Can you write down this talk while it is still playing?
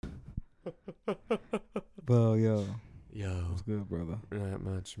Well, yo, Yo, what's good, brother? not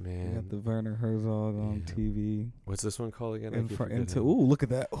much, You man. got the Werner Herzog on Yeah. TV. What's this one called again? I keep forgetting. Ooh, look at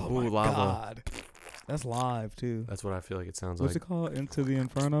that! Oh Ooh, my lava. God, that's live too. That's what I feel like it sounds What's like. it called? Into the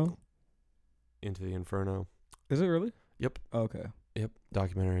Inferno. Into the Inferno. Is it really? Yep. Okay. Yep.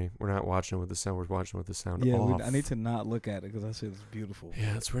 Documentary. We're not watching it with the sound. We're watching it with the sound Yeah, off. I need to not look at it because that shit is beautiful.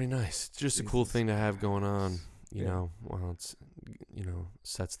 Yeah, it's pretty nice. It's just a cool Jesus thing to have going on. Christ. You Yeah. know, while it's,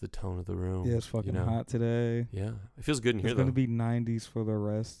 sets the tone of the room. Yeah, it's fucking hot today. Yeah. It feels good in here, It's though. gonna be 90s for the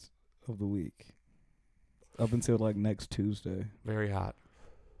rest of the week, up until like next Tuesday. Very hot.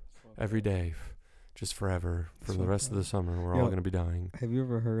 Every day. Just forever. For the rest of the summer, we're Yo, all going to be dying. Have you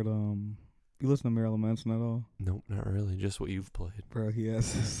ever heard you listen to Marilyn Manson at all? Nope, not really. Just what you've played. Bro, he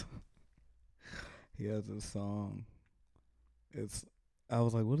has this song. I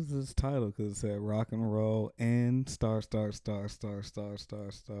was like, what is this title? Because it said rock and roll and star star star star star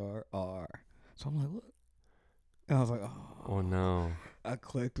star star R. So I'm like, what? And I was like, Oh, no. I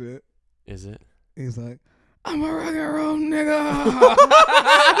clicked it. Is it? He's like, I'm a rock and roll nigga.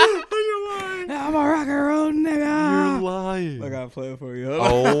 You're lying. I'm a rock and roll nigga. You're lying. I gotta play it for you.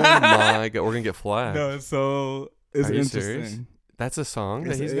 Oh, my God. We're going to get flagged. No, it's Are you interesting. serious? That's a song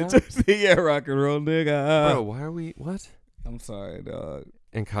that he's got? Interesting. Yeah, rock and roll nigga. Bro, why are we... What? I'm sorry, dog.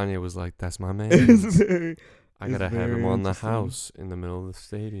 And Kanye was like, that's my man. I got to have very him on the interesting. house in the middle of the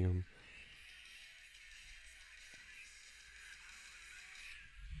stadium.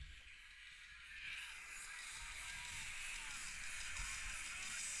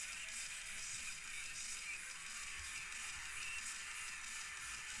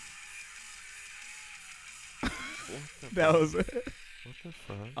 That was it. What the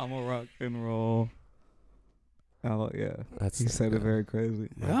fuck? I'm a rock and roll. Oh yeah, That's he said it very crazy.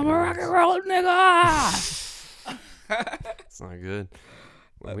 My I'm a rock and goodness. roll nigga. It's not good.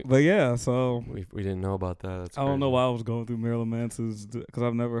 We, But yeah, so we didn't know about that. That's I don't know crazy. why I was going through Marilyn Manson's because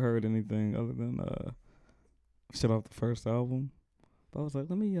I've never heard anything other than shit off the first album. But I was like,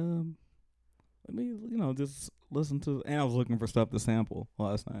 let me just listen to. And I was looking for stuff to sample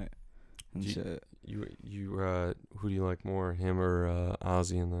last night and shit. You who do you like more, him or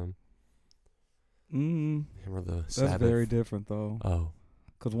Ozzy and them? Him or the That's Sabbath? very different though. Oh,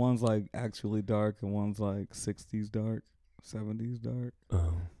 Because one's like actually dark and one's like 60s dark, 70s dark.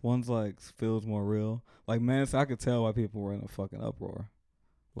 oh. One's like feels more real. Like Manson, I could tell why people were in a fucking uproar.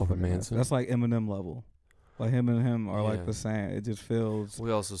 Over Looking at that. Manson? That's like Eminem level. Like him and him are Yeah. like the same. It just feels.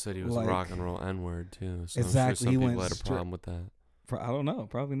 We also said he was like- a rock and roll N-word too. So Exactly, I'm sure he some went people had a straight- problem with that. I don't know.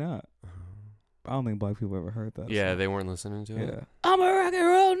 Probably not. I don't think black people ever heard that. Yeah, song. they weren't listening to it. Yeah. I'm a rock and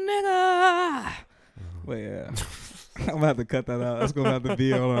roll nigga. Oh. But yeah, I'm gonna have to cut that out. That's gonna have to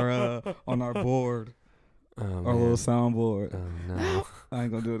be on our board, Oh, our little man. soundboard. Oh no. I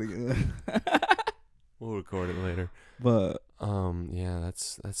ain't gonna do it again. We'll record it later. But Yeah,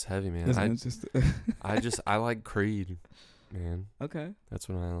 that's heavy, man. it's interesting. I like Creed, man. Okay. That's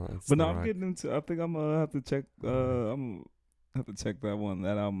what I like. But no, I'm getting into. I think I'm gonna have to check. Mm-hmm. I'm gonna have to check that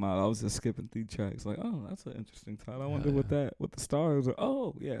album out. I was just skipping through tracks. Like, oh, that's an interesting title. I wonder Yeah. what the stars are.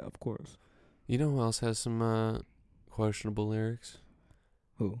 Oh, yeah, of course. You know who else has some questionable lyrics?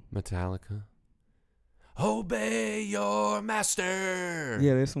 Who? Metallica. Obey your master.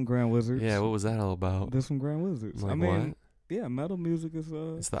 Yeah, there's some Grand Wizards. Yeah, what was that all about? There's some Grand Wizards. Like I mean, what? yeah, metal music is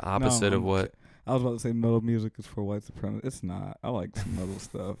It's the opposite of what. I was about to say metal music is for white supremacy. It's not. I like some metal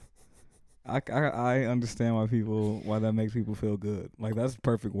stuff. I understand why that makes people feel good. Like that's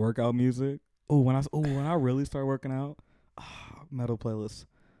perfect workout music. When I really start working out, metal playlist.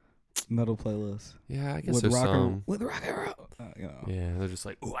 Yeah, I guess With there's rock some. with rock and roll. You know. Yeah, they're just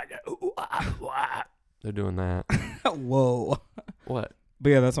like, ooh, ah, ooh, ah. They're doing that. Whoa. What? But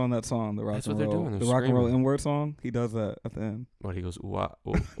yeah, that's on that song, the rock That's and what they're roll. doing, The they're rock and roll screaming. N-word song. He does that at the end. What? He goes, ooh, ah,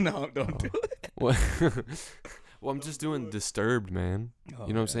 ooh. No, don't do it. What? Well, I'm just doing Disturbed, man. Oh,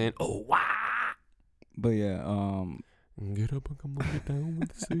 You know what I'm saying? Oh, wah. But yeah, Get up and come on, get down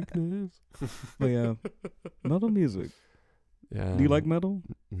with the sickness. but yeah, metal music. Yeah. Do you like metal?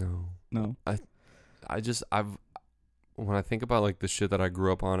 No. No. When I think about like the shit that I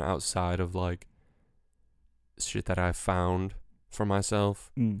grew up on outside of like shit that I found for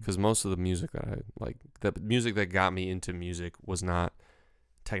myself, because most of the music that the music that got me into music was not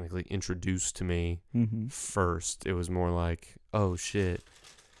technically introduced to me first. It was more like, oh shit,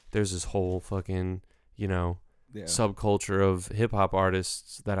 there's this whole fucking, subculture of hip hop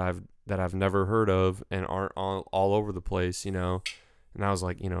artists that I've never heard of and aren't all over the place, And I was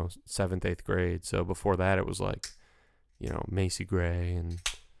like, 7th, 8th grade. So before that, it was like, Macy Gray and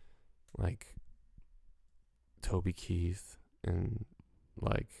like Toby Keith and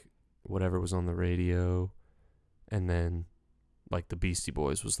like whatever was on the radio, and then like the Beastie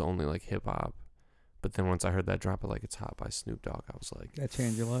Boys was the only like hip hop. But then once I heard that Drop It Like It's Hot by Snoop Dogg, I was like, That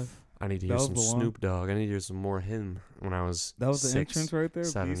changed your life. I need to hear some Snoop Dogg. I need to hear some more him when I was That was the 6, entrance right there.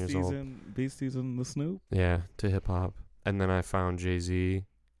 7 years old. Beasties and the Snoop. Yeah, to hip hop. And then I found Jay-Z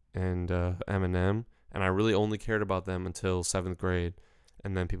and Eminem, and I really only cared about them until 7th grade.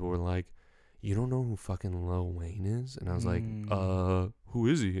 And then people were like, "You don't know who fucking Lil Wayne is?" And I was like, "Who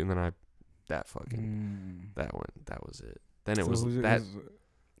is he?" And then that was it. Then it was that.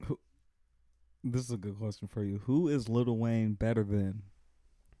 This is a good question for you. Who is Lil Wayne better than?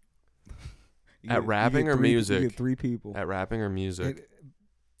 At rapping or music? You get 3 people. At rapping or music?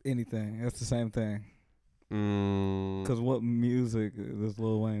 Anything. That's the same thing. Mm. Because what music does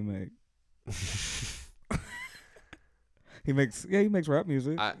Lil Wayne make? He makes rap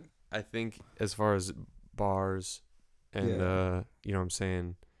music. I think as far as bars and you know what I'm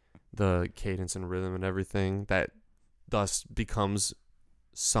saying, the cadence and rhythm and everything that thus becomes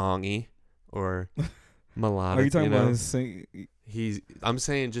songy or melodic. Are you talking about his sing? I'm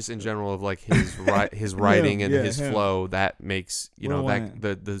saying just in general of like his writing and his flow that makes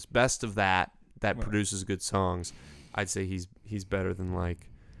that the best of that produces good songs. I'd say he's better than like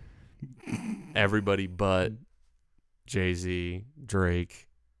everybody but Jay-Z, Drake,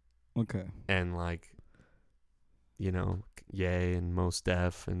 okay, and like Ye and Mos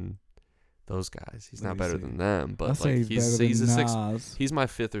Def and those guys. He's not better than them, but like he's a sixth. He's my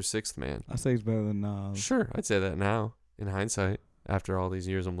 5th or 6th man. I say he's better than Nas. Sure, I'd say that now in hindsight after all these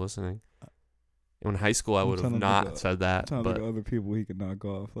years I'm listening. In high school I would have not said that, but other people he could knock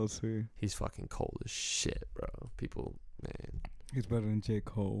off. Let's see. He's fucking cold as shit, bro. People, man. He's better than J.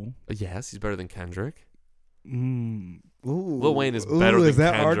 Cole. Yes, he's better than Kendrick. Lil Wayne is better than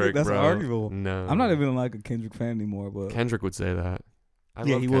Kendrick, that's bro. arguable. No. I'm not even like a Kendrick fan anymore, but Kendrick would say that. I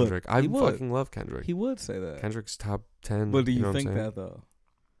love Kendrick. I fucking love Kendrick. He would say that. Kendrick's top 10. But do you think that though?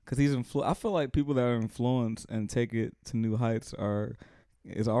 Because he's I feel like people that are influenced and take it to new heights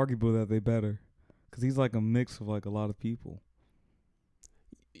it's arguable that they better. Because he's like a mix of like a lot of people.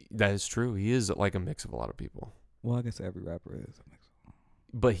 That is true. He is like a mix of a lot of people. Well, I guess every rapper is a mix.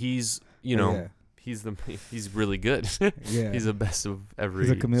 But he's, he's really good. Yeah. He's the best of every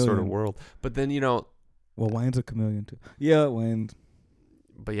sort of world. But then, well, Wayne's a chameleon too. Yeah, Wayne's.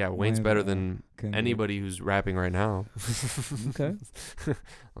 But yeah, Wayne's better than anybody who's rapping right now. Okay.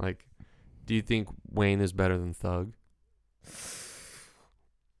 Like, do you think Wayne is better than Thug?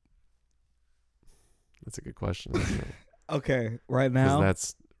 That's a good question. Okay, right now.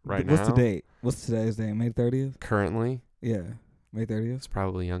 That's right now. What's the date? What's today's date? May 30th? Currently? Yeah, May 30th. It's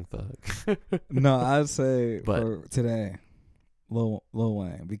probably Young Thug. No, I'd say for today, Lil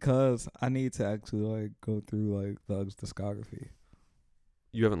Wayne, because I need to actually like go through like Thug's discography.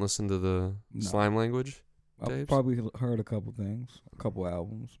 You haven't listened to the Slime Language tapes? I've probably heard a couple things, a couple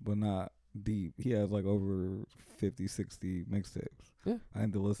albums, but not deep. He has like over 50, 60 mixtapes. Yeah. I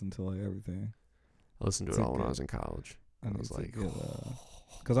had to listen to like everything. I listened to it all when I was in college. I was like,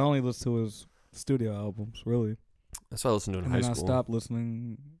 because I only listened to his studio albums, really. That's what I listened to in high school. And I stopped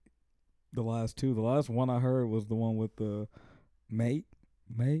listening the last 2. The last one I heard was the one with the Mate,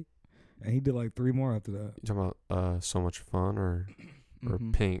 and he did like 3 more after that. You talking about So Much Fun or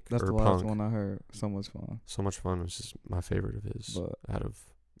Pink? That's or the Punk? last one I heard. So Much Fun. So Much Fun was just my favorite of his out of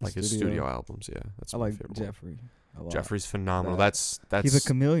like his studio albums. Yeah, that's my favorite. Jeffrey. Jeffrey's phenomenal. That's he's a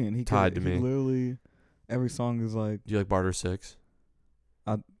chameleon. He tied to me. Literally, every song is like. Do you like Barter 6?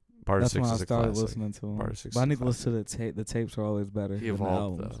 Barter That's 6 when I is started a classic. listening to him. Barter 6 but I need to listen to the tape. The tapes are always better. He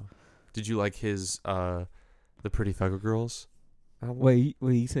evolved though. Did you like his The Pretty Thugger Girls album? Wait,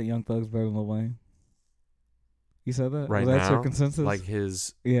 you said Young Thug's better than Lil Wayne? You said that? Right Was now? that your consensus? Like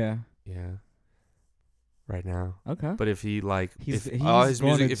his Yeah. Right now. Okay. But if he like his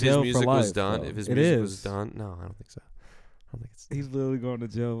music was done, no, I don't think so. I don't think it's. He's literally going to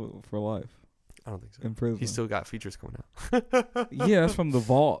jail for life. I don't think so. In prison. He's still got features coming out. Yeah, that's from the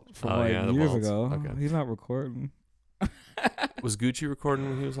vault from years ago. Okay. He's not recording. Was Gucci recording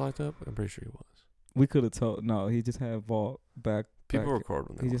when he was locked up? I'm pretty sure he was. We could have told. No, he just had vault back. People record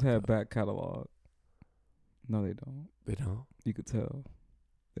when they. He just had back catalog. No, they don't. They don't. You could tell.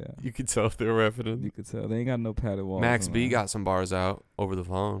 Yeah. You could tell if they were rapping. You could tell. They ain't got no padded walls. Max B got some bars out over the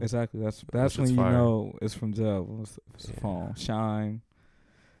phone. Exactly. That's when you know it's from jail. It's phone. Shine.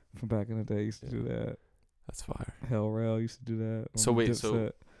 From back in the day, used to do that. That's fire. Hell Rail used to do that. So wait,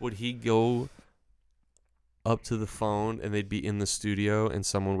 so would he go up to the phone and they'd be in the studio and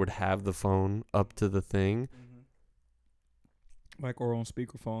someone would have the phone up to the thing? Like or on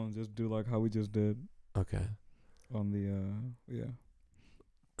speakerphone, just do like how we just did. Okay. On the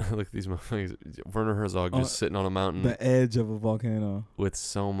Look at these motherfuckers. Werner Herzog just sitting on a mountain. The edge of a volcano. With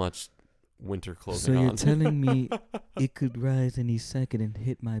so much winter clothing so on. You're telling me it could rise any second and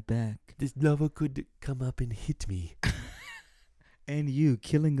hit my back. This lava could come up and hit me. And you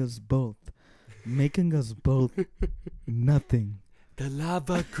killing us both. Making us both nothing. The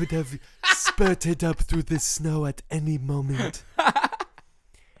lava could have spurted up through the snow at any moment.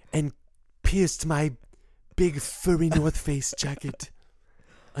 And pierced my big furry North Face jacket.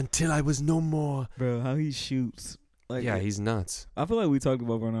 Until I was no more. Bro, how he shoots. Like, yeah, he's nuts. I feel like we talked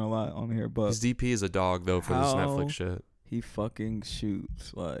about Werner a lot on here, but his DP is a dog though for this Netflix shit. He fucking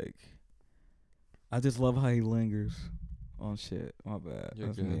shoots. Like, I just love how he lingers on shit. My bad. You're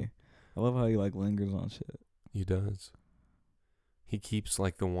That's good. me. I love how he like lingers on shit. He does. He keeps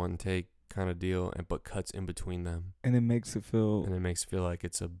like the one take kind of deal, but cuts in between them. And it makes it feel. And it makes it feel like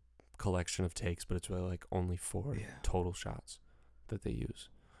it's a collection of takes, but it's really like only 4 total shots that they use.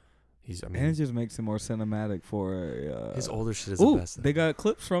 And it just makes it more cinematic for his older shit is the best. They got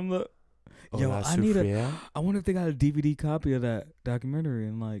clips from the. Yo, I wonder if they got a DVD copy of that documentary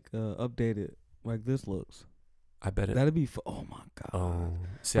and like update it like this looks. I bet it. That'd be. Oh my god. Oh,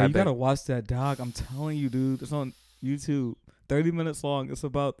 see, bro, you gotta watch that doc. I'm telling you, dude. It's on YouTube. 30 minutes long. It's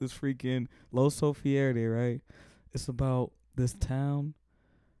about this freaking Los Sofierde, right? It's about this town.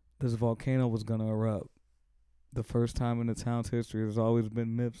 This volcano was gonna erupt. The first time in the town's history. There's always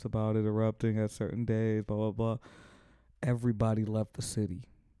been myths about it erupting at certain days, blah, blah, blah. Everybody left the city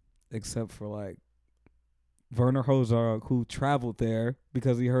except for, like, Werner Herzog, who traveled there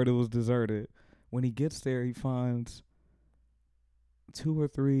because he heard it was deserted. When he gets there, he finds 2 or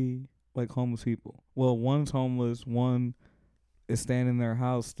 3, like, homeless people. Well, one's homeless, one is staying in their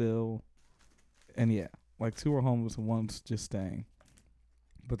house still. And, yeah, like, 2 are homeless and one's just staying.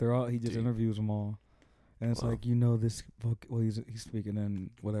 But they're all, he just interviews them all. And it's like, you know this, well, he's speaking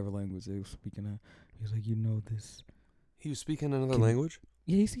in whatever language they were speaking in. He's like, you know this. He was speaking another language?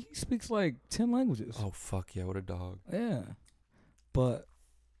 Yeah, he speaks like 10 languages. Oh, fuck yeah, what a dog. Yeah. But,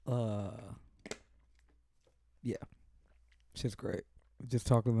 yeah. Shit's great. Just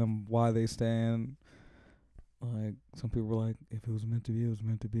talking to them why they stand. Like, some people were like, if it was meant to be, it was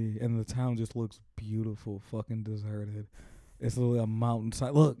meant to be. And the town just looks beautiful, fucking deserted. It's literally a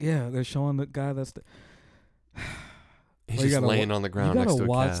mountainside. Look, yeah, they're showing the guy that's the... He's just laying on the ground next to a cat.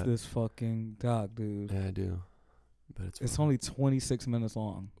 You gotta watch this fucking doc, dude. Yeah, I do. But it's only 26 minutes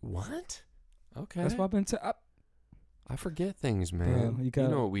long. What? Okay. That's why I've been... I forget things, man. You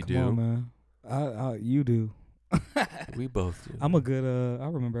know what we do. On, man. You do. We both do. I'm a good... I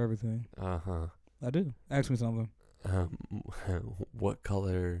remember everything. Uh-huh. I do. Ask me something. What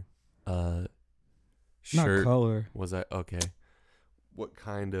color shirt... Not color. Was that? Okay. What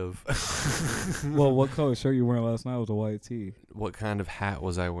kind of... Well, what color shirt you wearing last night was a white tee. What kind of hat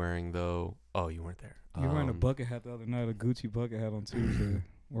was I wearing, though? Oh, you weren't there. You were wearing a bucket hat the other night, a Gucci bucket hat on Tuesday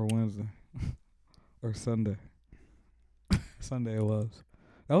or Wednesday or Sunday. Sunday it was.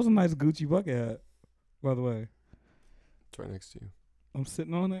 That was a nice Gucci bucket hat, by the way. It's right next to you. I'm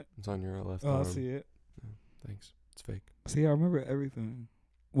sitting on it? It's on your left arm. arm. I see it. Yeah, thanks. It's fake. See, I remember everything.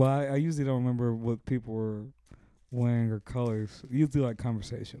 Well, I usually don't remember what people were wearing or colors. Usually like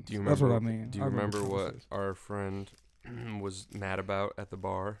conversations. Do you remember, that's what I mean. Do you remember what our friend was mad about at the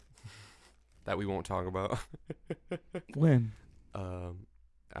bar that we won't talk about? When?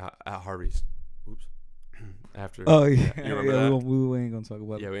 At Harvey's. Oops. After. Oh, yeah. You remember that? We ain't going to talk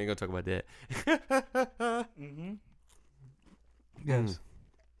about Yeah, it. we ain't going to talk about that. Mm-hmm. Yes.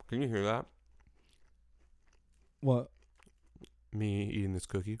 Can you hear that? What? Me eating this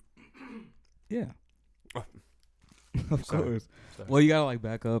cookie? Yeah. Oh. Of Sorry. course. Sorry. Well, you gotta like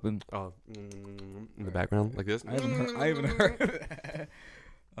back up and. In the background like this. I haven't heard.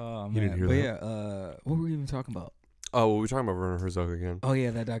 Oh man. You didn't hear but that? Yeah. What were we even talking about? Oh, well, we're talking about Werner Herzog again. Oh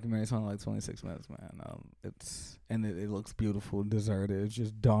yeah, that documentary. It's only like 26 minutes, man. It looks beautiful, deserted. It's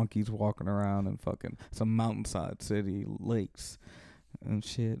just donkeys walking around and fucking some mountainside city, lakes, and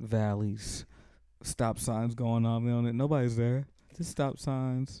shit, valleys, stop signs going on it. Nobody's there. Just stop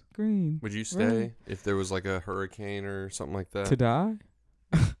signs, green. Would you stay if there was like a hurricane or something like that? To die?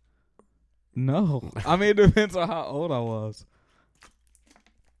 No. I mean, it depends on how old I was.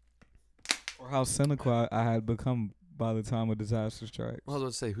 Or how cynical I had become by the time a disaster strikes. Well, I was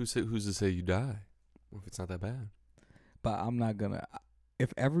about to say, who's to say you die if it's not that bad? But I'm not going to.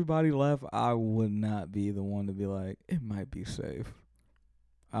 If everybody left, I would not be the one to be like, it might be safe.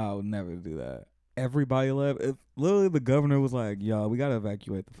 I would never do that. Everybody left. If literally the governor was like, yo, we got to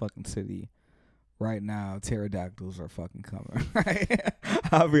evacuate the fucking city right now. Pterodactyls are fucking coming. Right?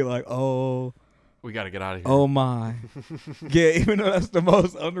 I'll be like, oh, We got to get out of here. Oh my. Yeah, even though that's the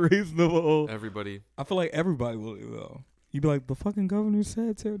most unreasonable. Everybody. I feel like everybody will do though. You'd be like, the fucking governor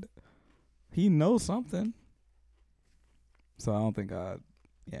said to. He knows something. So I don't think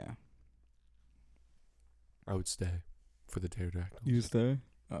yeah. I would stay for the pterodactyls. You stay?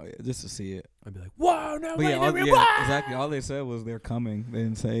 Oh yeah, just to see it. I'd be like, whoa, no, But yeah, exactly. All they said was they're coming. They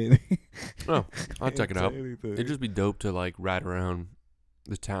didn't say anything. Oh, I'll check it out. Anything. It'd just be dope to like ride around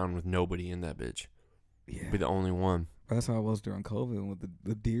the town with nobody in that bitch. Yeah. Be the only one. That's how I was during COVID when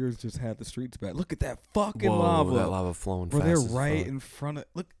the deers just had the streets back. Look at that fucking Whoa, lava. that lava flowing Bro, fast they're as right fuck. in front of.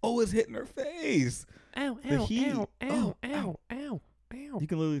 Look, it's hitting her face. Ow, The ow, heat. ow, Oh, ow, ow, ow, ow. You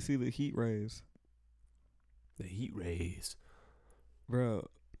can literally see the heat rays. The heat rays. Bro,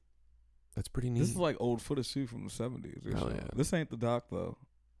 That's pretty neat. this is like old footage too from the 70s. Or Oh, something. yeah. This ain't the doc though.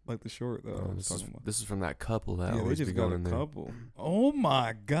 Like the short though. I was this, is, talking about. this is from that couple that Yeah, they always be just got going a in there. couple. Oh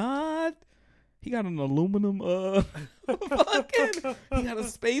my god. He got an aluminum fucking he got a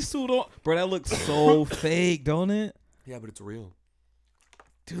spacesuit on. Bro, that looks so fake, don't it? Yeah, but it's real.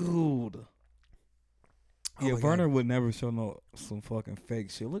 Dude. Oh Yeah, my Werner God. would never show some fucking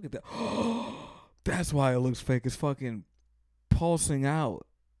fake shit. Look at that. That's why it looks fake. It's fucking pulsing out.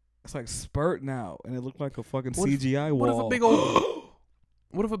 It's like spurting out, and it looked like a fucking CGI wall. What if a big old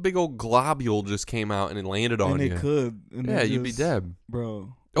What if a big old globule just came out and it landed on and you? it could. And Yeah, it you'd be just- dead.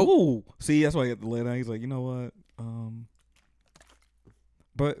 Bro. Oh. Oh. See, that's why he had to lay down. He's like, you know what?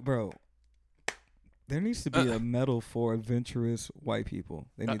 But, bro, there needs to be a medal for adventurous white people.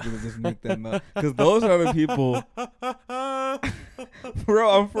 They need to just make that medal. Because those are the people. Bro,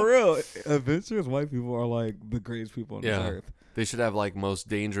 I'm for real. Adventurous white people are like the greatest people on this earth. They should have like most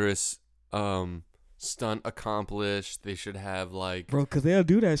dangerous stunt accomplished. They should have like Bro, because they'll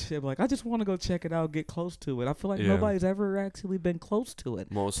do that shit. Like, I just want to go check it out, get close to it. I feel like Yeah. nobody's ever actually been close to it.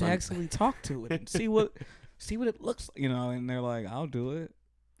 most To actually talk to it and see what it looks like, you know, and they're like, I'll do it.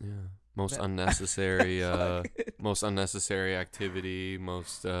 most That- unnecessary Fuck. most unnecessary activity,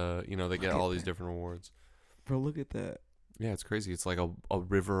 most they get Look all at these that. different awards. Bro, look at that. Yeah, it's crazy. It's like a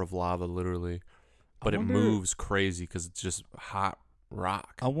river of lava literally. But I it wonder- moves crazy cuz it's just hot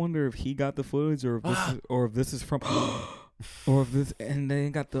rock. I wonder if he got the footage or if this is from or if this and they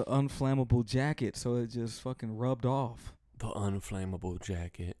ain't got the unflammable jacket, so it just fucking rubbed off. The unflammable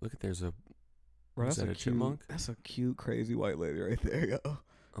jacket. Look at there's a Bro, is that's that a a chipmunk? That's a cute, crazy white lady right there, yo.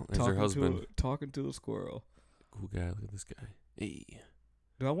 Oh, there's her husband. Talking to a squirrel. Cool guy. Look at this guy. Hey.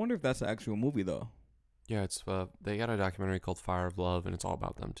 Dude, I wonder if that's an actual movie though. Yeah, it's they got a documentary called Fire of Love, and it's all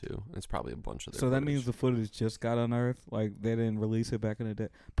about them too. It's probably a bunch of their So that footage. means the footage just got unearthed. Like they didn't release it back in the day.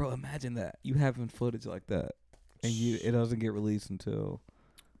 Bro, imagine that you having footage like that, and it doesn't get released until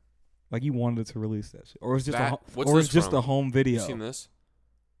like you wanted to release that shit, or it's just What's or this it's just from? a home You video. seen this?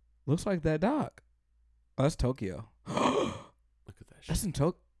 Looks like that doc. Oh, that's Tokyo. Look at that shit. That's in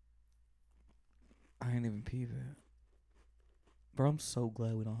Tokyo. I ain't even peep it. Bro, I'm so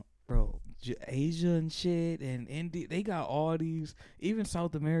glad we don't. Bro, Asia and shit and India, they got all these, even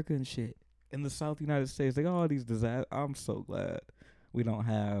South America and shit. In the South United States, they got all these disasters. I'm so glad we don't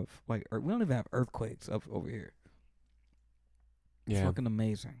have, like, we don't even have earthquakes up over here. It's Yeah, fucking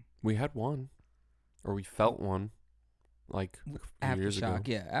amazing. we had one, or we felt one, like a few years ago. Aftershock,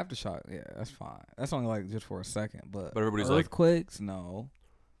 yeah, aftershock, yeah, that's fine. That's only like just for a second, but everybody's like, earthquakes, no.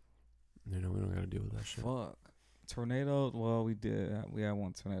 we don't gotta deal with that shit. Fuck. Tornadoes, well, we had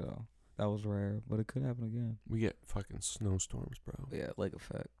one tornado. That was rare, but it could happen again. We get fucking snowstorms, bro. Yeah, lake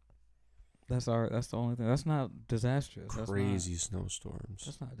effect. That's the only thing. That's not disastrous. Crazy snowstorms.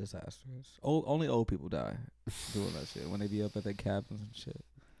 That's not disastrous. Only old people die doing that shit when they be up at their cabins and shit.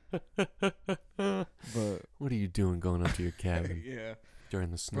 But What are you doing going up to your cabin yeah, during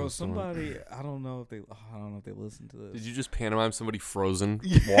the bro. snowstorm? Somebody, I don't know if they listen to this. Did you just pantomime somebody frozen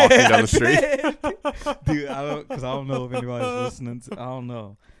Yeah, walking down I the street? did. Dude, because I don't know if anybody's listening to. I don't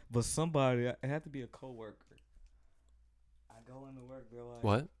know, but somebody. It had to be a coworker. I go into work. They're like,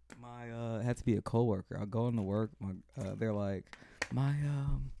 What? it had to be a coworker. I go into work. They're like, my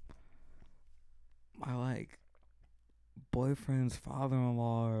like boyfriend's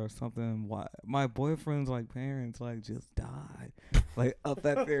father-in-law or something. Why my boyfriend's like parents like just died, like up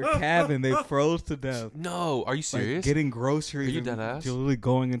at their cabin. They froze to death. No, are you serious? Like getting groceries. Are you and dead ass? Literally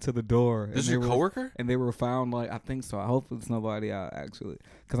going into the door. This is your coworker? And they were found like I think so. I hope it's nobody out actually,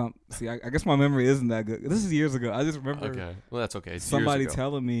 because I guess my memory isn't that good. This is years ago. I just remember Okay, well that's okay. It's somebody years ago.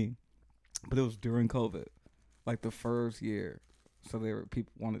 telling me, but it was during COVID, like the first year. So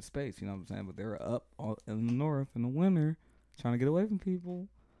people wanted space, you know what I'm saying? But they were up in the north in the winter, trying to get away from people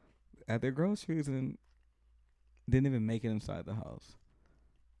at their groceries, and didn't even make it inside the house.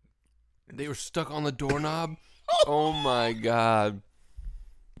 They were stuck on the doorknob. Oh my God.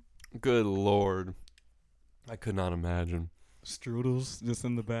 Good Lord. I could not imagine. Strudels just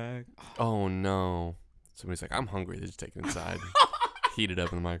in the bag. Oh no. Somebody's like, I'm hungry. They just take it inside. Heat it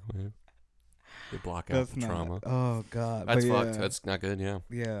up in the microwave. They block out the trauma. Oh God. That's fucked. That's not good, yeah.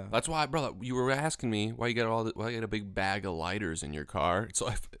 Yeah. That's why, brother, you were asking me why you got a big bag of lighters in your car. So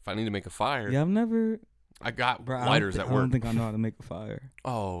if I need to make a fire. Yeah, I got lighters at work. I don't think I know how to make a fire.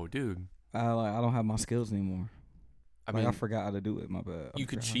 Oh, dude. I don't have my skills anymore. I mean, I forgot how to do it. My bad. You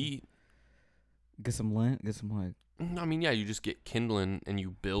could cheat. Get some lint. Get some I mean, yeah, you just get kindling and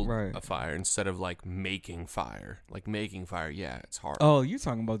you build a fire instead of like making fire. Like making fire, yeah, it's hard. Oh, you're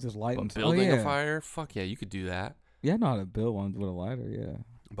talking about just lighting. But building a fire, fuck yeah, you could do that. Yeah, I know how to build one with a lighter. Yeah.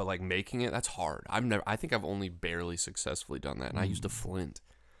 But like making it, that's hard. I think I've only barely successfully done that, and I used a flint.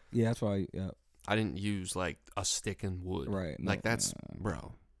 Yeah, that's why. Yeah. I didn't use like a stick and wood. Right. Like that's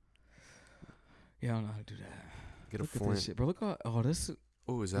bro. Yeah, I don't know how to do that. Get look a flint. At this shit, bro. Look at this.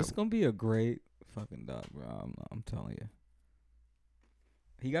 Oh, is that? This is gonna be a great fucking doc, bro. I'm telling you.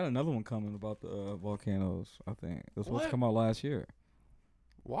 He got another one coming about the volcanoes. I think it was supposed to come out last year.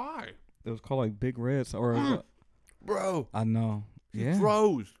 Why? It was called like Big Reds bro. I know. Yeah. He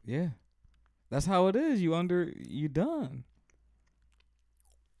froze. Yeah. That's how it is. You done.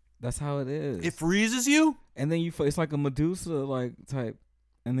 That's how it is. It freezes you? And then it's like a Medusa like type.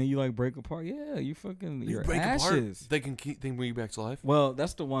 And then you like break apart. Yeah, you fucking your break ashes. Apart? They can bring you back to life? Well,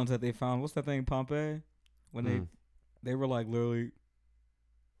 that's the ones that they found. What's that thing, Pompeii? When they were like literally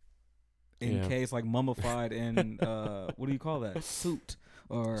encased, like mummified in what do you call that? Soot.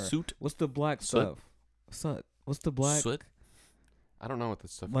 What's the black stuff? Soot. What's the black? Soot? I don't know what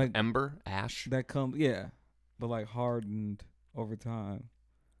this stuff is. Like ember? Ash? That comes but like hardened over time.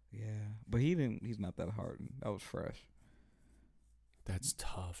 Yeah. But he's not that hardened. That was fresh. That's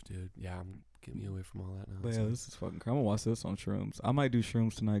tough, dude. Yeah, get me away from all that now. But yeah, this is fucking crazy. I'm gonna watch this on shrooms. I might do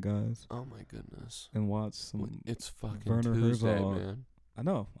shrooms tonight, guys. Oh my goodness. And watch some. It's fucking Werner Tuesday, Herzog. man. I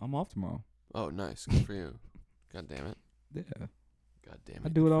know. I'm off tomorrow. Oh, nice. Good for you. God damn it. Yeah. God damn it. I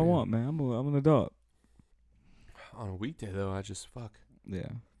do what I want, man. I'm an adult. On a weekday though, I just fuck. Yeah.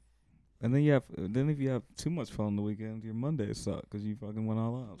 And then if you have too much fun on the weekend, your Mondays suck because you fucking went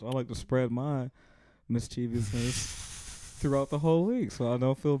all out. So I like to spread my mischievousness throughout the whole week, so I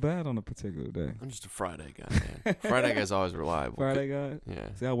don't feel bad on a particular day. I'm just a Friday guy, man. Friday guy's always reliable. Friday guy? Yeah.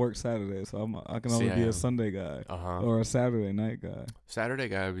 See, I work Saturday, so I can only be a Sunday guy or a Saturday night guy. Saturday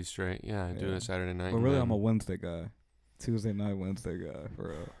guy would be straight. Yeah, doing a Saturday night. But really, I'm a Wednesday guy. Tuesday night, Wednesday guy, for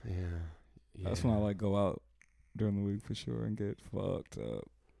real. Yeah. That's when I like go out during the week for sure and get fucked up.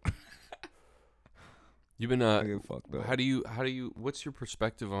 You've been I get fucked up. How do you what's your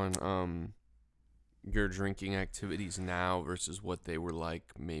perspective on your drinking activities now versus what they were like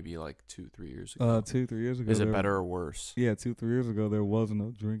maybe like 2-3 years ago? 2-3 years ago. Is it better or worse? Yeah, 2-3 years ago there wasn't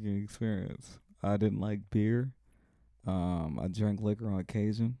a drinking experience. I didn't like beer. I drank liquor on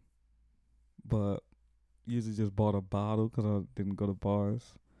occasion, but usually just bought a bottle because I didn't go to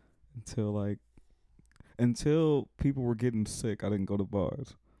bars until people were getting sick. I didn't go to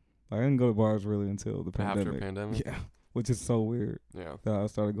bars. I didn't go to bars really until the pandemic. After pandemic? Yeah, which is so weird. Yeah. That I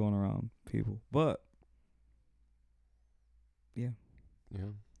started going around people. But, yeah. Yeah.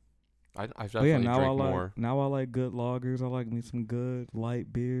 I definitely drink more. Now I like good lagers. I like me some good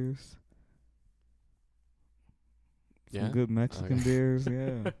light beers. Some good Mexican beers,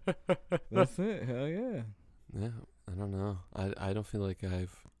 yeah. That's it. Hell yeah. Yeah, I don't know. I don't feel like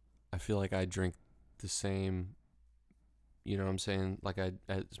I feel like I drink the same. You know what I'm saying? Like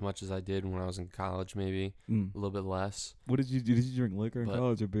as much as I did when I was in college, maybe a little bit less. What did you do? Did you drink liquor in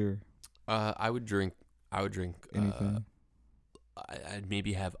college or beer? I would drink anything. I'd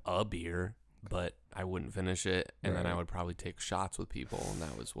maybe have a beer, but I wouldn't finish it, and then I would probably take shots with people, and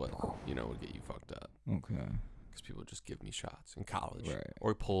that was what would get you fucked up. Okay. Because people would just give me shots in college, right,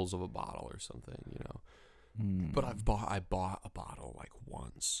 or pulls of a bottle or something, But I bought a bottle like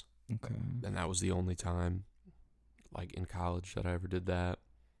once. Okay. And that was the only time, like in college, that I ever did that.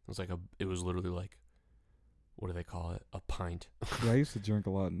 It was literally like, what do they call it? A pint. Yeah, I used to drink a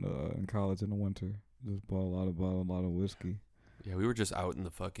lot in college in the winter. Just bought a lot of whiskey. Yeah, we were just out in the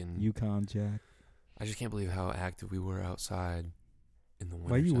fucking Yukon Jack. I just can't believe how active we were outside in the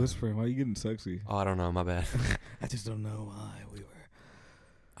winter. Why are you whispering? Why are you getting sexy? Oh, I don't know. My bad. I just don't know why we were.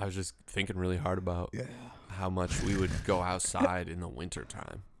 I was just thinking really hard about how much we would go outside in the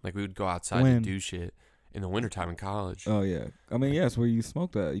wintertime. Like, we would go outside to do shit in the wintertime in college. Oh, yeah. I mean, yeah, it's where you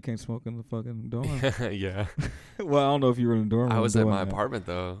smoked at. You can't smoke in the fucking dorm. Yeah. Well, I don't know if you were in the dorm. I was at my apartment,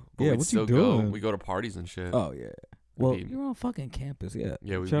 though. But yeah, what you doing? We go to parties and shit. Oh, yeah. Well, you're on fucking campus, yeah.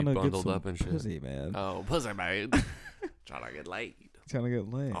 Yeah, we'd trying be to bundled get up and shit. pussy, man. Oh, pussy, man. Trying to get laid. Trying to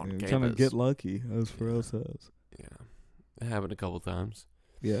get laid. On Trying to campus. get lucky, as Farrell says. Yeah. It happened a couple times.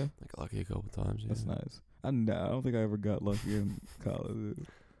 Yeah? I got lucky a couple times, yeah. That's nice. I don't think I ever got lucky in college,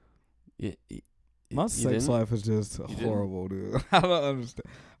 dude. My sex life is just horrible, dude. I don't understand.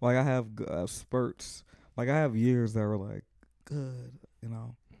 Like, I have spurts. Like, I have years that were, like, good, you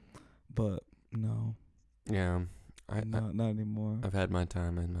know. But, no. Yeah. Not anymore. I've had my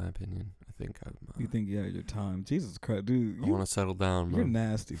time, in my opinion. I think I've... You think you had your time. Jesus Christ, dude. I want to settle down, man. You're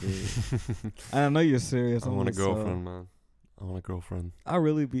nasty, dude. I know you're serious. I want a girlfriend, man. I want a girlfriend. I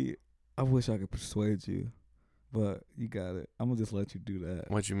wish I could persuade you. But you got it. I'm going to just let you do that.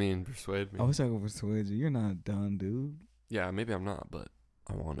 What you mean, persuade me? I wish I could persuade you. You're not done, dude. Yeah, maybe I'm not, but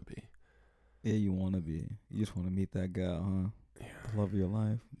I want to be. Yeah, you want to be. You just want to meet that guy, huh? Yeah. The love of your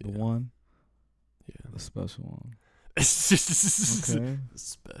life. The one. Yeah. The special one. Okay. The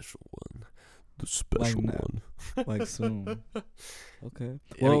special one. The special one. Like soon. Okay.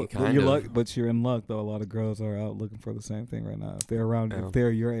 Yeah, well, kind of. but you're in luck, though. A lot of girls are out looking for the same thing right now. If they're around, if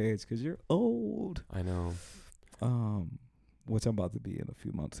they're your age, because you're old. I know. Which I'm about to be in a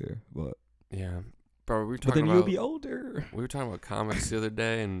few months here, but yeah, bro, we were talking but then about, you'll be older. We were talking about comics the other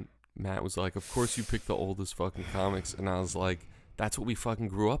day, and Matt was like, "Of course you picked the oldest fucking comics," and I was like, "That's what we fucking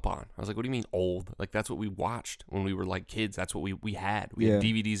grew up on." I was like, "What do you mean old? Like that's what we watched when we were like kids. That's what we had. We had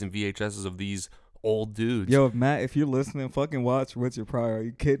DVDs and VHSs of these old dudes." Yo, Matt, if you're listening, fucking watch Richard Pryor. Are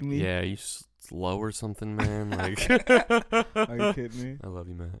you kidding me? Yeah, you slow or something, man. Like, are you kidding me? I love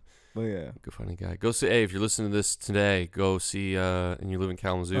you, Matt. But yeah, good funny guy. Go see. Hey, if you're listening to this today, go see. And you live in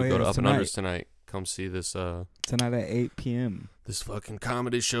Kalamazoo, go to Up tonight. and Unders tonight. Come see this. Tonight at 8 p.m. This fucking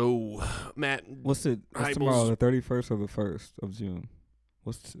comedy show, Matt. What's tomorrow? The 31st or the 1st of June?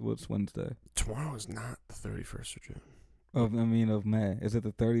 What's Wednesday? Tomorrow is not the 31st of June. Of May. Is it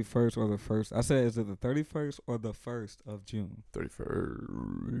the 31st or the 1st? I said, is it the 31st or the 1st of June?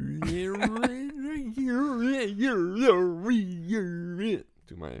 31st.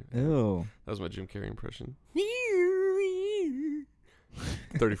 Do my. Ew. That was my Jim Carrey impression.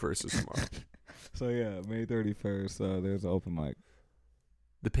 31st is tomorrow. So yeah, May 31st. There's an open mic.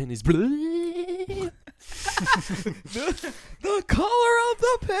 The pen is blue. the color of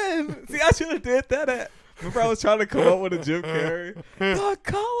the pen. See, I should have did that. Remember, I was trying to come up with a Jim Carrey. The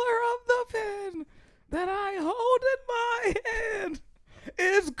color of the pen that I hold in my hand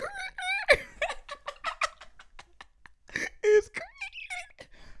is green. It's green.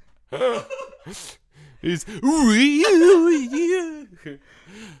 Is the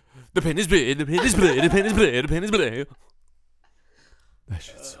pen is blue. The pen is blue. The pen is blue. The pen is blue. That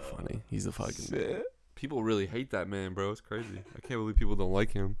shit's so funny. He's a fucking man. People really hate that man, bro. It's crazy. I can't believe people don't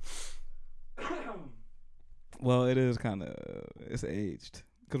like him. Well, it is kind of it's aged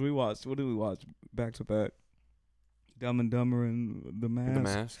because we watched. What did we watch back to back? Dumb and Dumber and The Mask. The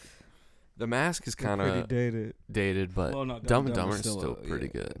Mask. The Mask is kind of dated, but Dumb and Dumber is still pretty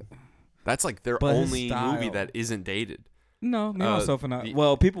good. That's like their only movie that isn't dated. No, me myself and not.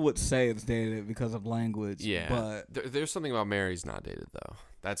 Well, people would say it's dated because of language. Yeah, but there's something about Mary's not dated though.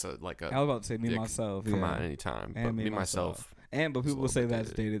 That's I was about to say Me Myself. Come out anytime. And but Me Myself. But people would say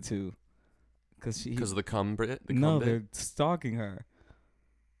that's dated too. Because of the cum bit? They're stalking her.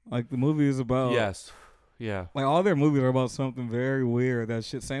 Like, the movie is about... Yes. Yeah. Like, all their movies are about something very weird. That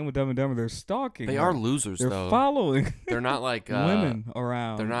shit. Same with Dumb and Dumber. They're stalking They her. are losers, they're though. They're following... They're not like... women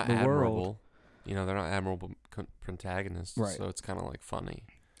around They're not the admirable. World. You know, they're not admirable protagonists. Right. So it's kind of, like, funny.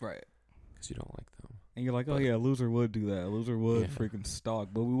 Right. Because you don't like them. And you're like, oh, yeah, a loser would do that. A loser would freaking stalk.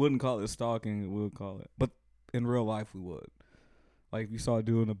 But we wouldn't call it stalking. We would call it... But in real life, we would. Like, if you saw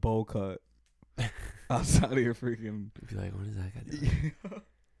doing a bowl cut... outside of your freaking... You'd be like, what is that guy doing?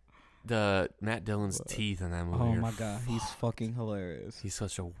 The Matt Dillon's teeth in that movie. Oh my god, he's fucking hilarious. He's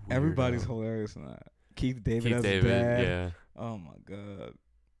such a weirdo. Everybody's hilarious in that. Keith David as his dad. Yeah. Oh my god.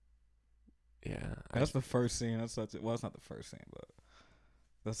 Yeah. That's the first scene. That's such a... Well, it's not the first scene, but...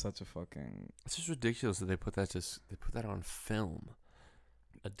 That's such a fucking... It's just ridiculous that they put that on film.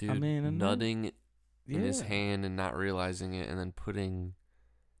 A dude nutting in his hand and not realizing it, and then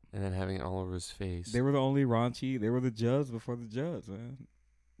having it all over his face. They were the only raunchy. They were the Judds before the Judds, man.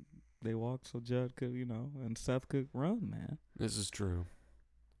 They walked so Judd could, and Seth could run, man. This is true.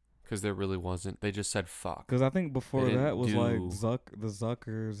 Because there really wasn't. They just said fuck. Because I think before that was like the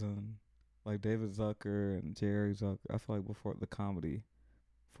Zuckers and like David Zucker and Jerry Zucker. I feel like before the comedy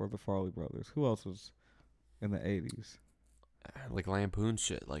for the Farrelly Brothers. Who else was in the 80s? Like Lampoon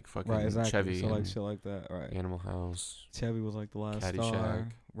shit, like fucking Chevy. So like shit like that, right? Animal House. Chevy was like the last Caddyshack. star.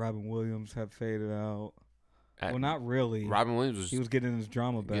 Robin Williams had faded out. Well, not really. Robin Williams he was getting his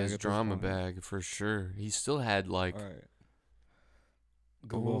drama bag. His drama bag for sure. He still had like. All right.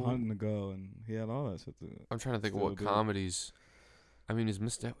 Good Will Hunting to go, and he had all that shit. I'm trying to think of what comedies. I mean, is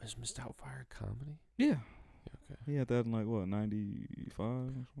Miss Doubtfire a comedy? Yeah. Okay. He had that in like what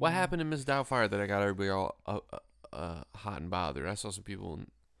 95. What happened in Miss Doubtfire that I got everybody all hot and bothered? I saw some people.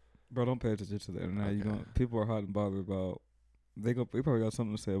 Bro, don't pay attention to the internet. Okay. People are hot and bothered about. They probably got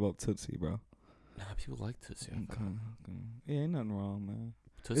something to say about Tootsie, bro. Nah, people like Tootsie. Okay. Yeah, ain't nothing wrong, man.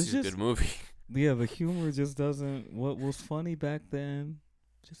 Tootsie's a good movie. Yeah, the humor just doesn't. What was funny back then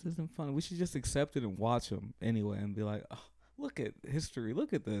just isn't funny. We should just accept it and watch them anyway and be like, oh, look at history.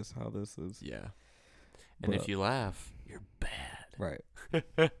 Look at this, how this is. Yeah. And if you laugh, you're bad. Right.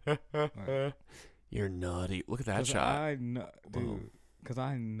 You're naughty. Look at that shot. I know, dude. Because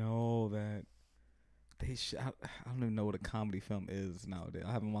I know that they I don't even know what a comedy film is nowadays.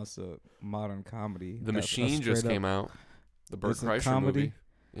 I haven't watched a modern comedy. The Machine just came out. The Bert Kreischer movie.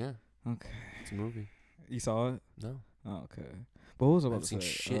 Yeah. Okay. It's a movie. You saw it? No. Oh, okay. But what was I about to say? I've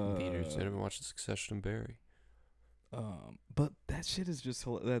seen shit in theaters. I never watched Succession and Barry. But that shit is just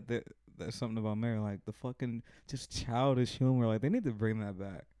there's something about Mary, like the fucking just childish humor. Like they need to bring that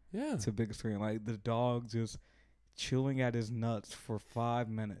back. Yeah. To big screen. Like the dog just chewing at his nuts for 5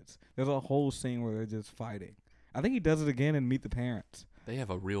 minutes. There's a whole scene where they're just fighting. I think he does it again in Meet the Parents. They have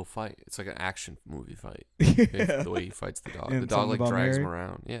a real fight. It's like an action movie fight. Yeah. The way he fights the dog. And the dog like drags Mary? him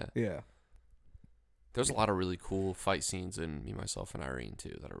around. Yeah. Yeah. There's a lot of really cool fight scenes in Me, Myself, and Irene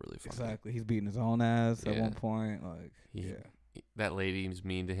too that are really fun. Exactly. He's beating his own ass at one point. Like, that lady's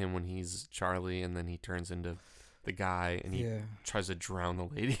mean to him when he's Charlie, and then he turns into the guy, and he tries to drown the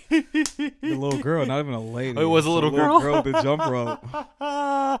lady. The little girl, not even a lady. Oh, it was a little girl. Girl with the jump rope.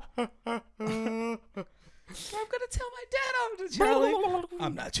 I'm gonna tell my dad I'm Charlie.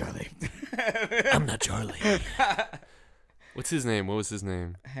 I'm not Charlie. I'm not Charlie. What's his name? What was his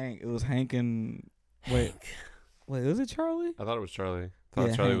name? Hank. It was Hank and wait, was it Charlie? I thought it was Charlie. I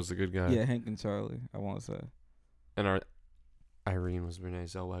thought Charlie was the good guy. Yeah, Hank and Charlie. I want to say. And our Irene was Renee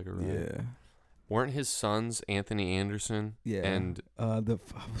Zellweger, right? Yeah. Weren't his sons Anthony Anderson? Yeah. And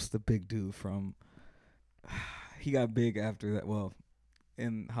what's the big dude from? He got big after that. Well,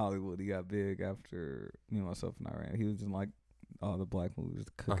 in Hollywood, he got big after Me, Myself, and Irene. He was in like all the black movies,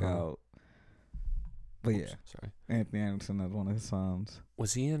 Cookout. But yeah, sorry. Anthony Anderson as one of his sons.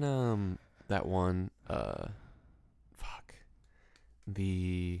 Was he in that one?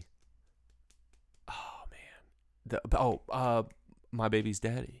 My Baby's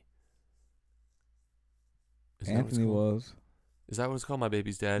Daddy. Anthony was. Is that what it's called? My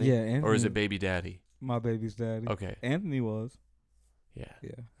Baby's Daddy? Yeah, Anthony, or is it Baby Daddy? My Baby's Daddy. Okay. Anthony was. Yeah.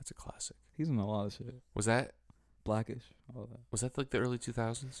 Yeah. That's a classic. He's in a lot of shit. Was that? Blackish. All that. Was that like the early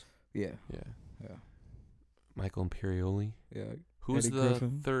 2000s? Yeah. Yeah. Michael Imperioli. Yeah. Who was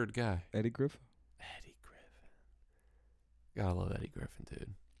the third guy? Eddie Griffin. Gotta love Eddie Griffin,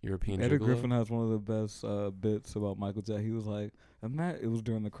 dude. European Eddie Gigolo? Griffin has one of the best bits about Michael Jackson. He was like, it was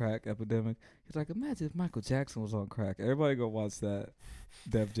during the crack epidemic. He's like, imagine if Michael Jackson was on crack. Everybody go watch that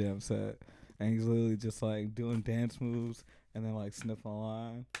Def Jam set. And he's literally just like doing dance moves and then like sniffing a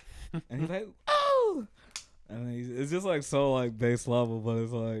line. And he's like, oh! And then it's just like so like base level, but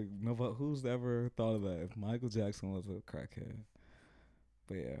it's like, nobody, who's ever thought of that if Michael Jackson was a crackhead?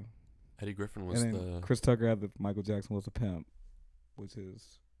 But yeah. Eddie Griffin was the... Chris Tucker had that Michael Jackson was a pimp, which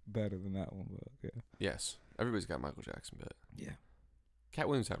is better than that one, but yeah. Yes. Everybody's got Michael Jackson bit. Yeah. Cat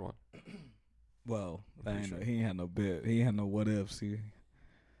Williams had one. Well, he ain't had no bit. He ain't had no what ifs.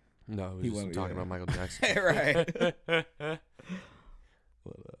 No, he wasn't talking about Michael Jackson. Right.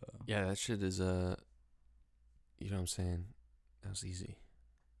 But, yeah, that shit is, you know what I'm saying? That was easy.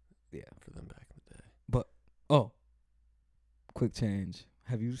 Yeah. For them back in the day. But, quick change.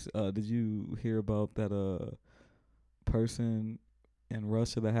 Did you hear about that person in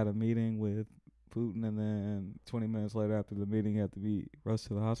Russia that had a meeting with Putin and then 20 minutes later after the meeting had to be rushed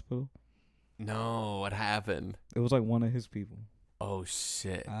to the hospital? No, what happened? It was like one of his people. Oh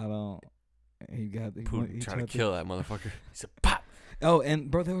shit! Putin tried to kill that motherfucker. He said, "Pop!" Oh, and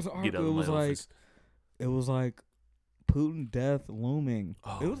bro, there was an article. It was like Putin death looming.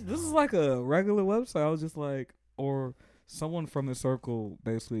 This is like a regular website. I was just like, or someone from his circle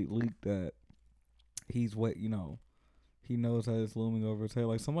basically leaked that he knows that it's looming over his head.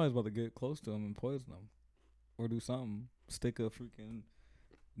 Like somebody's about to get close to him and poison him, or do something. Stick a freaking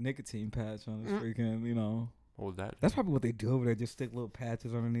nicotine patch on his freaking, What was that? That's probably what they do over there. Just stick little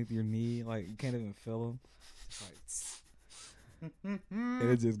patches underneath your knee. Like, you can't even feel them. Just like, and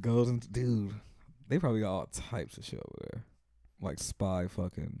it just goes into, dude, they probably got all types of shit over there. Like spy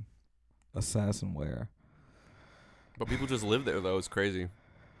fucking assassin wear. But people just live there, though. It's crazy.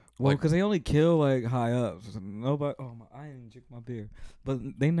 Well, because they only kill, like, high ups. Nobody... Oh, I didn't even drink my beer.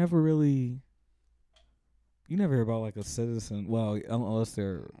 But they never really... You never hear about, like, a citizen... Well, unless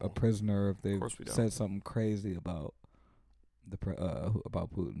they're a prisoner, if they've said something crazy about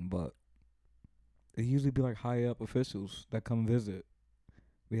about Putin. But it usually be, like, high-up officials that come visit.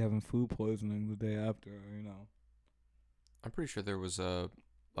 We having food poisoning the day after, you know. I'm pretty sure there was a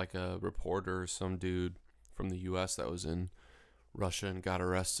reporter or some dude from the U.S. that was in Russia and got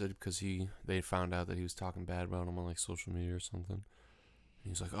arrested because they found out that he was talking bad about him on like social media or something. And he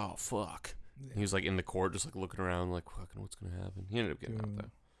was like, "Oh fuck!" Yeah. He was like in the court, just like looking around, like, "Fucking, what's gonna happen?" He ended up getting out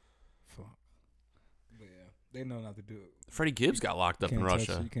though. Fuck. But yeah, they know not to do it. Freddie Gibbs got locked up in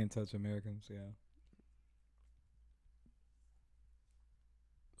Russia. You can't touch Americans. Yeah.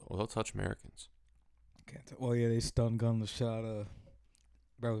 Well, they'll touch Americans. Well, yeah, they stun gun the shot.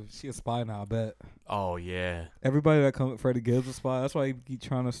 Bro, she a spy now, I bet. Oh, yeah. Everybody that comes with Freddie Gibbs a spy. That's why he keep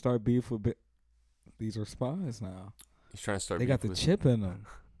trying to start beef with these are spies now. He's trying to start beef. They got the chip in them.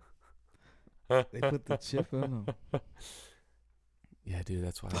 They put the chip in them. Yeah, dude,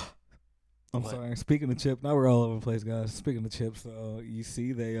 that's why. I'm sorry. Speaking of chip, now we're all over the place, guys. Speaking of chips, you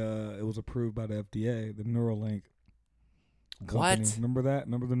see it was approved by the FDA, the Neurolink company. What? Remember that?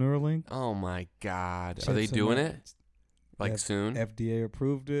 Remember the Neurolink? Oh, my God. Chips. Are they doing it? Like soon? FDA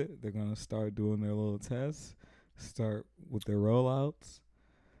approved it. They're going to start doing their little tests, start with their rollouts.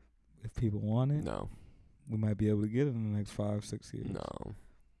 If people want it, no, we might be able to get it in the next 5-6 years. No.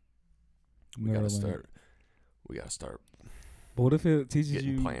 We got to start. But what if it teaches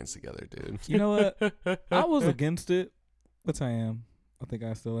getting plans together, dude? You know what? I was against it, which I am. I think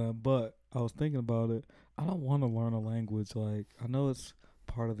I still am. But I was thinking about it. I don't want to learn a language. Like, I know it's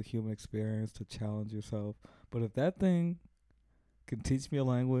part of the human experience to challenge yourself. But if that thing can teach me a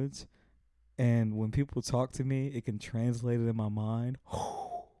language, and when people talk to me, it can translate it in my mind.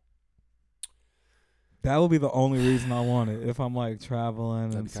 That would be the only reason I want it. If I'm like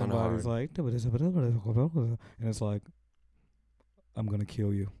traveling and somebody's like, and it's like, I'm gonna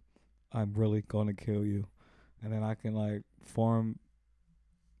kill you. I'm really gonna kill you, and then I can like form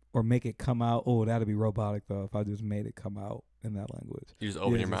or make it come out. Oh, that'd be robotic though. If I just made it come out in that language, you just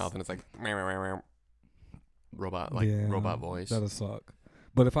open your mouth and it's like. Robot voice. That'll suck.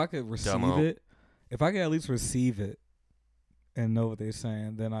 But if I could receive it, if I could at least receive it and know what they're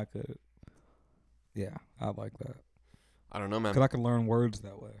saying, then I could. Yeah, I like that. I don't know, man. Because I can learn words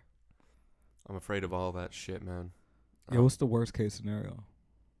that way. I'm afraid of all that shit, man. Yeah, what's the worst case scenario?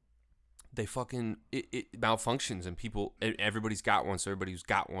 They fucking it malfunctions and everybody's got one, so everybody who's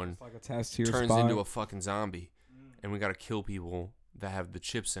got one it's like attached to your turns spine. into a fucking zombie, and we gotta kill people that have the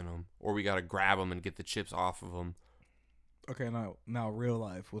chips in them, or we gotta grab them and get the chips off of them. Okay, now real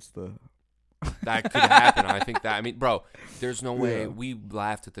life, what's the? That could happen. I think that. I mean, bro, there's no way. We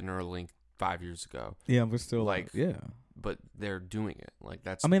laughed at the Neuralink 5 years ago. Yeah, but still, like, yeah. But they're doing it. Like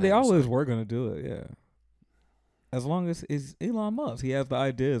that's. I mean, they always were gonna do it. Yeah. As long as it's Elon Musk, he has the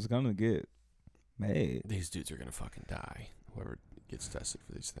idea, it's gonna get made. These dudes are gonna fucking die. Whoever gets tested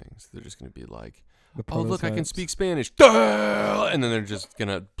for these things, they're just gonna be like, "Oh, look, I can speak Spanish," and then they're just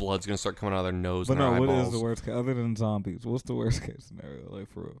blood's gonna start coming out of their nose. But and no, their what eyeballs. is the worst case other than zombies? What's the worst case scenario, like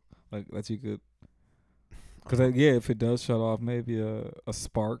for real, like that you could? Because if it does shut off, maybe a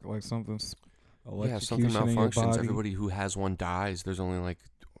spark, like something. Yeah, something malfunctions. Everybody who has one dies. There's only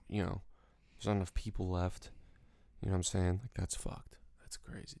there's not enough people left. You know what I'm saying? Like, that's fucked. That's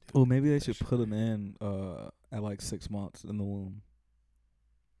crazy, dude. Well, maybe they should put them in at like 6 months in the womb.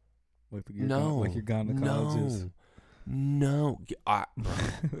 Like your gynecologist. No.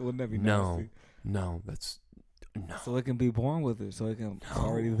 Wouldn't that be nasty? No, that's... No. So it can be born with it. So it can... It's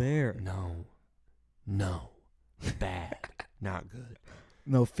already there. No. Bad. Not good.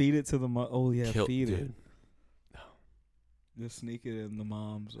 No, feed it to the mom. Oh, yeah, feed dude. it. No. Just sneak it in the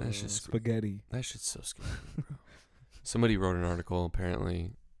mom's spaghetti. That shit's so scary, bro. Somebody wrote an article,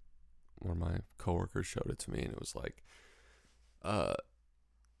 apparently, where my coworkers showed it to me, and it was like,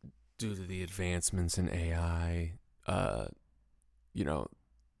 due to the advancements in AI, the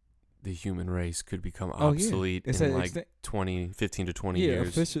human race could become obsolete in 15 to 20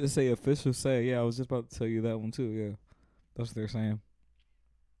 years. Yeah, officials say. Yeah, I was just about to tell you that one too. Yeah, that's what they're saying.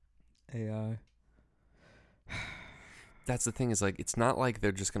 AI. That's the thing is it's not like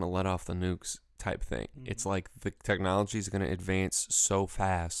they're just going to let off the nukes type thing. Mm-hmm. It's like the technology is going to advance so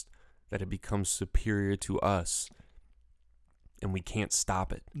fast that it becomes superior to us and we can't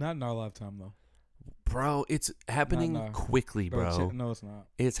stop it. Not in our lifetime though. Bro, it's happening quickly, bro. No, it's not.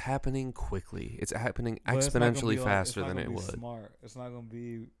 It's happening quickly. It's happening exponentially faster than it would. Smart. It's not going to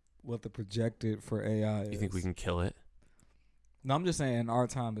be what the projected for AI is. You think we can kill it? No, I'm just saying in our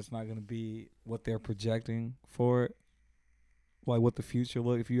time, it's not going to be what they're projecting for it. Like what the future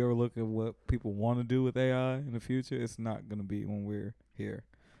look. If you ever look at what people want to do with AI in the future, it's not going to be when we're here.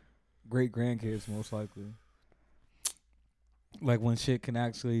 Great grandkids, most likely. Like when shit can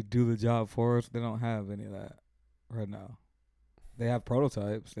actually do the job for us, they don't have any of that right now. They have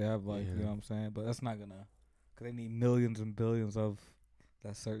prototypes. They have you know what I'm saying? But that's not going to, because they need millions and billions of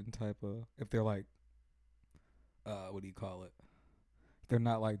that certain type of, if they're like, what do you call it? They're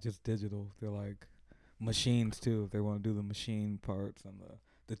not like just digital. They're like machines too. If they want to do the machine parts and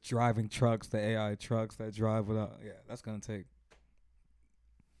the driving trucks, the AI trucks that drive without, that's going to take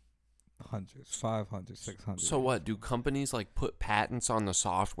hundreds, 500, 600. So what, do companies like put patents on the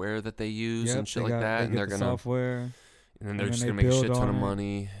software that they use and shit like that, and they're gonna software, and then they're just gonna make a shit ton of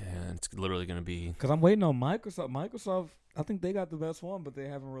money, and it's literally gonna be. Because I'm waiting on Microsoft, I think they got the best one, but they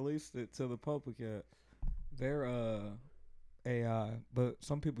haven't released it to the public yet. Their AI, but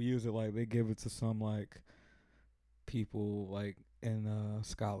some people use it like they give it to some like people like in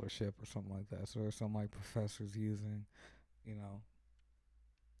scholarship or something like that. So there's some like professors using, you know.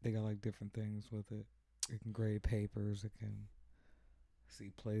 They got like different things with it. It can grade papers. It can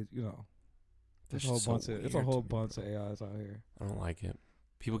see plays. You know, there's a whole bunch of AIs out here. I don't like it.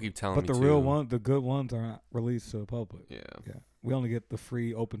 People keep telling me. But the real one, the good ones, aren't released to the public. Yeah. We only get the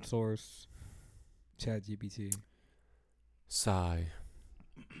free open source ChatGPT. Sigh.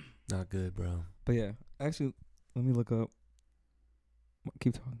 Not good, bro. But yeah, actually, let me look up.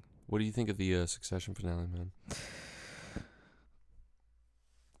 Keep talking. What do you think of the Succession finale, man?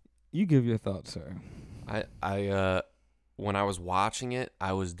 You give your thoughts, sir. I when I was watching it,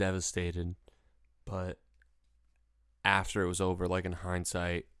 I was devastated, but after it was over, like in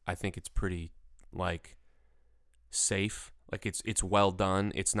hindsight, I think it's pretty like safe. Like it's well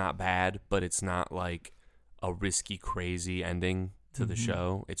done. It's not bad, but it's not like a risky, crazy ending to the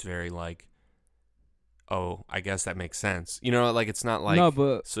show. It's very like, oh, I guess that makes sense. You know, like it's not like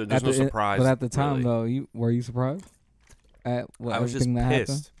so there's no surprise. But at the time, really. Though, were you surprised at I was just that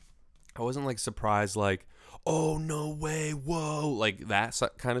pissed. Happened? I wasn't like surprised, like, oh no way, whoa, like that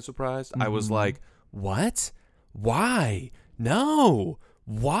kind of surprised. I was like, what? Why? No,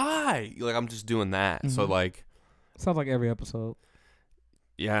 why? Like I'm just doing that. So like, sounds like every episode.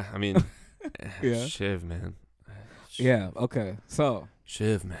 Yeah, I mean, yeah, Shiv, man. Yeah. Okay. So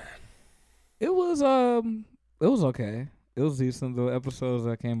Shiv, man. It was okay. It was decent. The episodes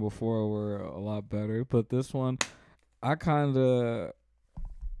that came before were a lot better, but this one, I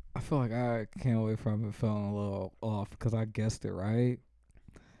feel like I came away from it feeling a little off because I guessed it right.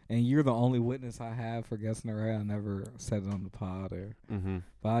 And you're the only witness I have for guessing it right. I never said it on the pod,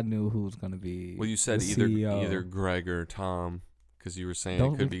 but I knew who was going to be. Well, you said either Greg or Tom because you were saying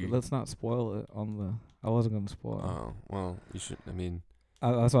it could be. Let's not spoil it on the. I wasn't going to spoil it. Oh, well, you should. I mean,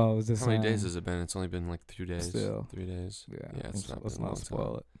 that's all I was just saying. How many days has it been? It's only been like 2 days. Still. 3 days. Yeah, let's not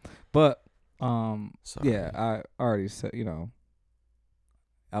spoil it. But, sorry. yeah, I already said, you're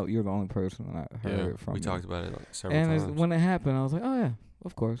the only person that I heard from. We talked about it like several times. And when it happened, I was like, oh yeah,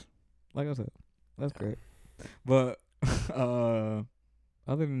 of course. Like I said, that's great. But other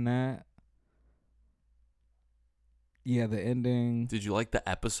than that, yeah, the ending. Did you like the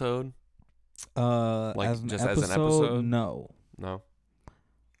episode? As an episode? No,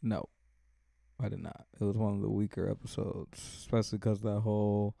 I did not. It was one of the weaker episodes, especially because that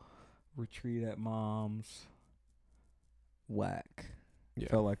whole retreat at mom's whack. Yeah.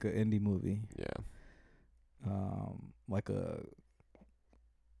 Felt like an indie movie. Yeah.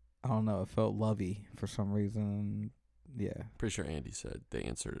 I don't know. It felt lovey for some reason. Yeah. Pretty sure Andy said they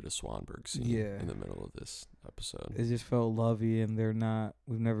inserted a Swanberg scene in the middle of this episode. It just felt lovey, and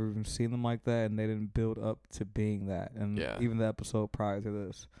we've never even seen them like that, and they didn't build up to being that. And even the episode prior to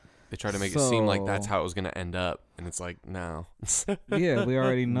this. They tried to make it seem like that's how it was going to end up, and it's like, no. Yeah, we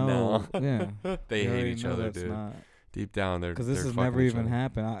already know. No. Yeah. They hate each other, dude. Deep down, they're because this has never even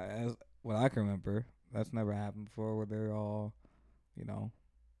happened. As what I can remember, that's never happened before. Where they're all,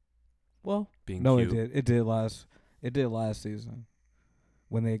 well, being no, cute. It did last season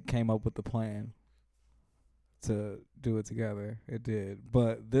when they came up with the plan to do it together. It did,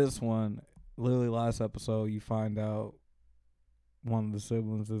 but this one, literally last episode, you find out one of the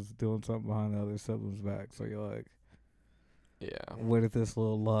siblings is doing something behind the other sibling's back. So you're like, yeah, where did this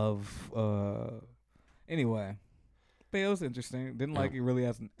little love? Anyway. But it was interesting. Didn't like it really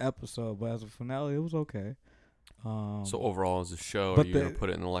as an episode, but as a finale, it was okay. So overall, as a show, are you going to put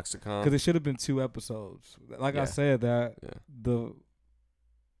it in the lexicon? Because it should have been 2 episodes. Like I said, that the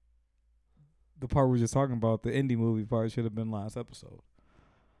part we were just talking about, the indie movie part, should have been last episode.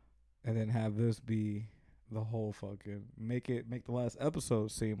 And then have this be the whole fucking make the last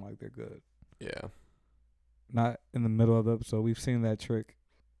episode seem like they're good. Yeah. Not in the middle of the episode. We've seen that trick,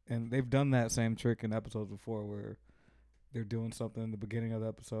 and they've done that same trick in episodes before, where they're doing something in the beginning of the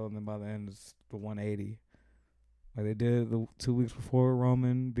episode, and then by the end it's the 180. Like they did the 2 weeks before,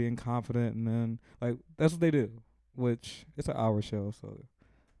 Roman being confident, and then like that's what they do. Which it's an hour show, so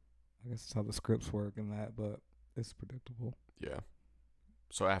I guess it's how the scripts work and that, but it's predictable. Yeah.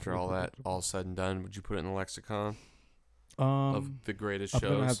 So after all that, all said and done, would you put it in the lexicon of the greatest shows?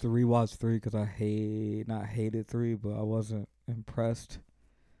 I'm gonna have to rewatch 3 because I not hated 3, but I wasn't impressed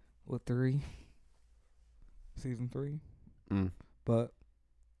with 3, season 3. But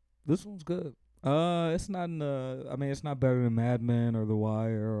this one's good. It's not it's not better than Mad Men or The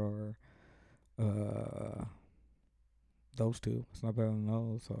Wire or those two. It's not better than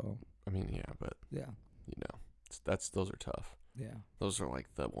those. So I mean, yeah, but yeah, you know, those are tough. Yeah, those are like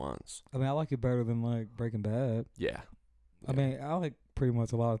the ones. I mean, I like it better than like Breaking Bad. Yeah. I mean, I like pretty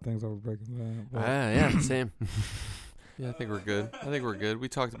much a lot of things over Breaking Bad. Yeah, same. Yeah, I think we're good. We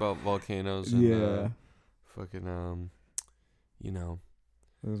talked about volcanoes and fucking you know.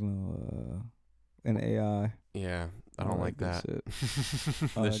 There's no an AI. Yeah, I don't like that. Shit.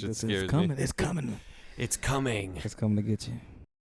 This shit scares me. It's coming. It's coming. It's coming to get you.